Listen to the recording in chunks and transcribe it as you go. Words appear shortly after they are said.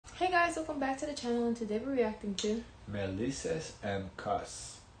Hey guys, welcome back to the channel, and today we're reacting to MELISSES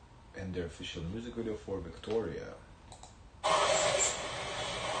KAS and their official music video for Victoria.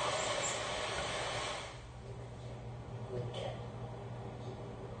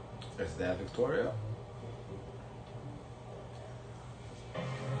 Is that Victoria?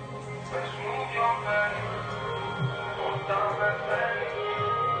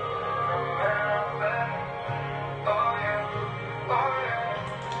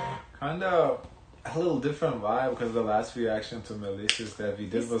 Kinda a little different vibe because the last reaction to MELISSES that we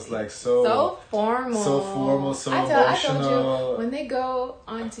did was like so formal, so I emotional. told you, when they go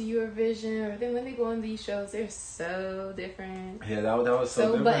onto Eurovision or then when they go on these shows, they're so different. Yeah, that was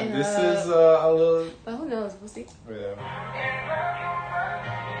so different. This up. is a little. But who knows? We'll see. Yeah.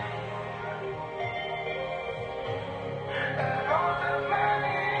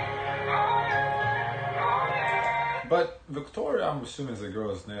 But Victoria, I'm assuming, is a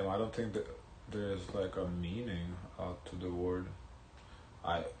girl's name. I don't think that there's like a meaning out to the word.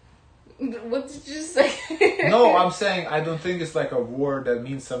 What did you say? No, I'm saying I don't think it's like a word that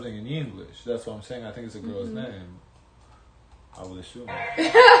means something in English. That's what I'm saying. I think it's a girl's name. I would assume.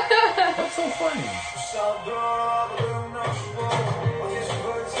 That's so funny.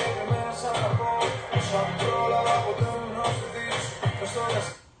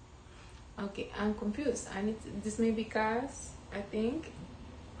 Okay, I'm confused. This may be Kas, I think,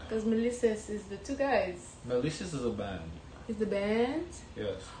 because MELISSES is the two guys. MELISSES is a band. Is the band?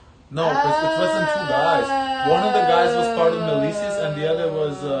 Yes. No, it wasn't two guys. One of the guys was part of MELISSES and the other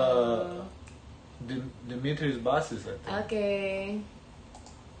was Dimitri's bassist, I think. Okay.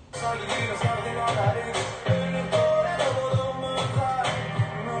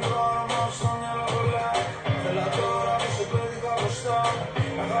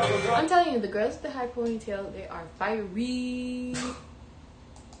 I'm telling you, the girls with the high ponytail, they are fiery.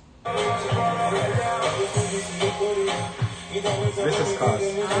 This is Kas.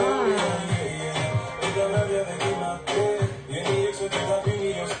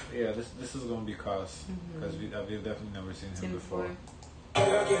 Yeah, this is gonna be Kas because we've definitely never seen him before.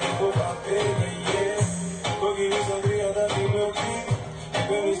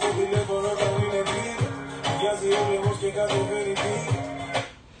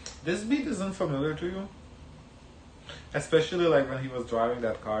 This beat isn't familiar to you? Especially like when he was driving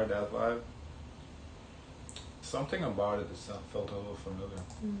that car, that vibe. Something about it felt a little familiar.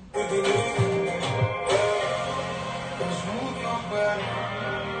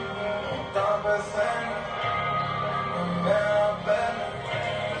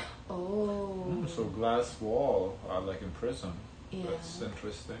 Oh. So glass wall, like in prison. Yeah. That's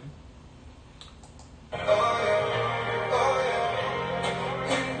interesting.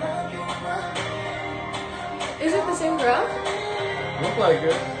 Is it the same girl? Look like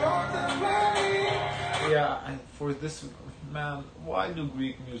it. Yeah, and for this, man, why do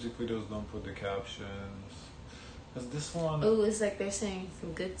Greek music videos don't put the captions? Because this one... Oh, it's like they're saying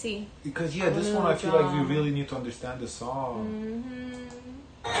some good tea. Because, yeah, this one I feel like we really need to understand the song.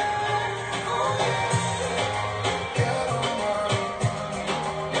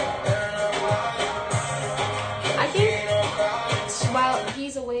 I think while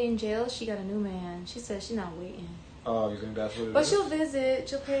he's away in jail, she got a new man. She said she's not waiting. Oh, you think that's what it is? But she'll visit.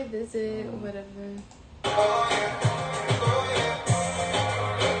 She'll pay a visit or whatever.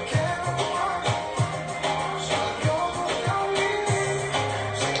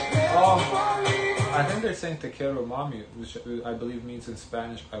 I think they're saying te quiero mami, which I believe means in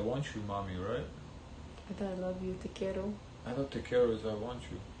Spanish, I want you, mommy, right? I thought I love you, te quiero. I thought te quiero is I want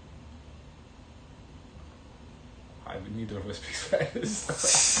you. Neither of us speak Spanish.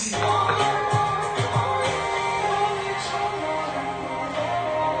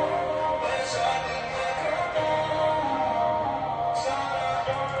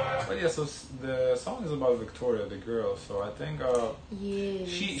 But yeah, so the song is about Victoria, the girl. So I think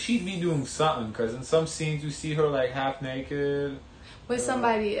she'd be doing something because in some scenes you see her like half naked with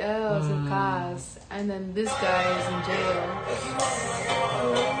somebody else in Kas, and then this guy is in jail.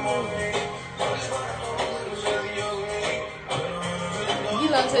 He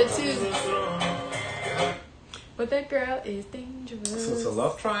loves her too. But that girl is dangerous. So it's a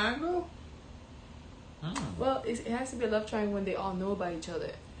love triangle? Well, it has to be a love triangle when they all know about each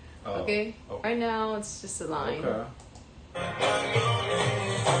other. Oh, okay? Right now, it's just a line. Okay.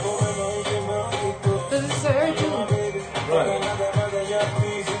 But this is her too. Right.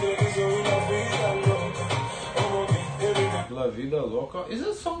 La Vida Loca. Is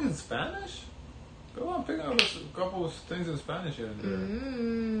this song in Spanish? Go on, picking up a couple of things in Spanish here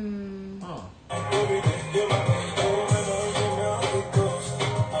and there. Huh.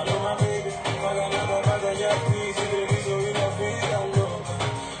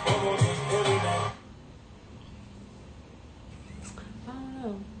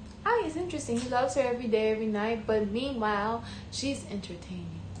 loves her every day, every night, but meanwhile, she's entertaining.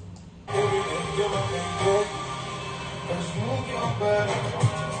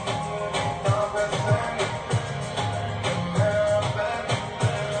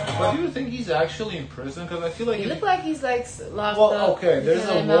 But do you think he's actually in prison? Because I feel like He looked like he's like locked well, up. okay, there's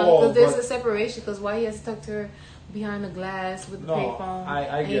a because wall, there's but- a separation. Because why he has stuck to her behind the glass with the payphone. I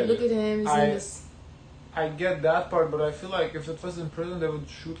and get you look it. at him. He's in this. I get that part, but I feel like if it was in prison, they would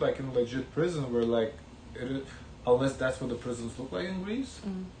shoot like in a legit prison where like it is, unless that's what the prisons look like in Greece.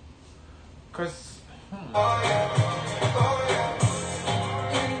 Because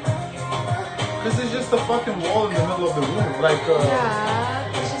it's just a fucking wall in the middle of the room, like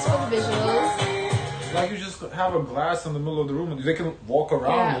Yeah, it's just for the visuals. like you just have a glass in the middle of the room and they can walk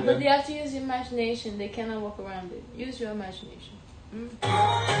around Yeah, it. but and- they have to use your imagination. They cannot walk around it. Use your imagination.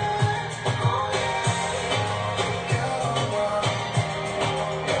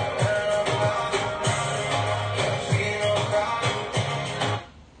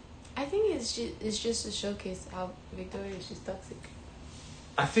 I think it's just to showcase how Victoria, she's toxic.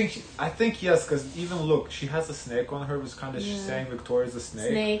 I think yes, because even look, she has a snake on her, which kind of she's saying Victoria's a snake.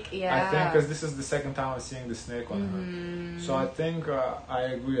 Snake, yeah. I think because this is the second time I'm seeing the snake on her, so I think I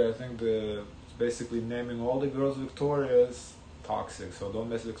agree. I think it's basically naming all the girls Victoria's toxic. So don't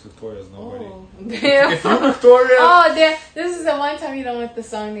mess with Victoria's, nobody. Oh, If you're Victoria, oh, this is the one time you don't want the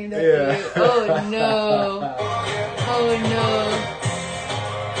song named after Yeah. you. Oh no! Oh no!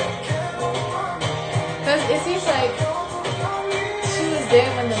 Because it seems like she was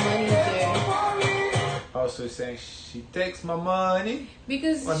there when the money's there. also saying she takes my money.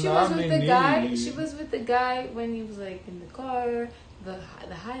 Because When she was I'm with in the guy. need. She was with the guy when he was like in the car, the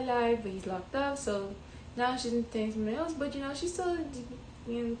high life, but he's locked up. So now she's entertaining someone else, but you know she still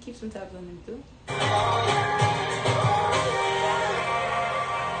keeps some tabs on him too.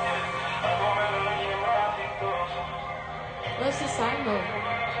 What's the sign though?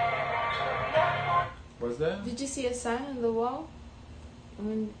 What's that? Did you see a sign on the wall?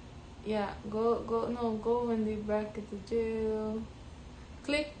 Go when they back at the jail.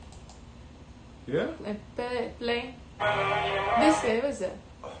 Click Yeah. and play. This way, what's that?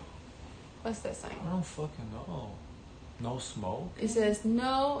 What's that sign? I don't fucking know. No smoke. It says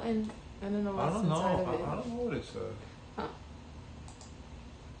no, and I don't know I what's don't know. inside of I it. don't know what it says. Huh.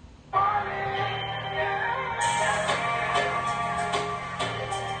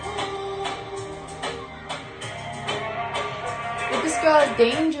 But this girl is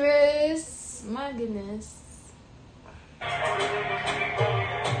dangerous. My goodness.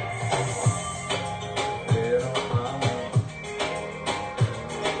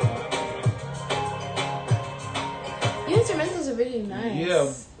 The instrumentals are really nice.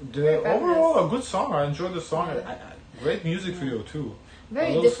 Yeah, Very overall a good song. I enjoyed the song. Great music video too. Very a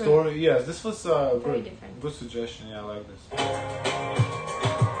little different. story. Yes, this was Very good. different. Good suggestion. Yeah, I like this.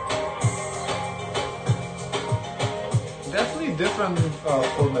 Definitely different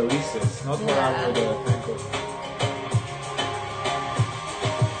for Melisses. Not what I would think of.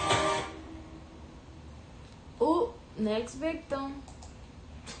 Oh, next victim.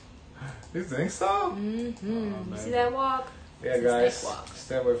 You think so? You see that walk? Yeah, It's a guys, snake walk.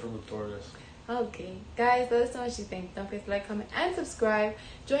 stay away from Victoria's. Okay, guys, let us know what you think. Don't forget to like, comment, and subscribe.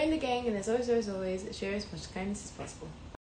 Join the gang, and as always, share as much kindness as possible.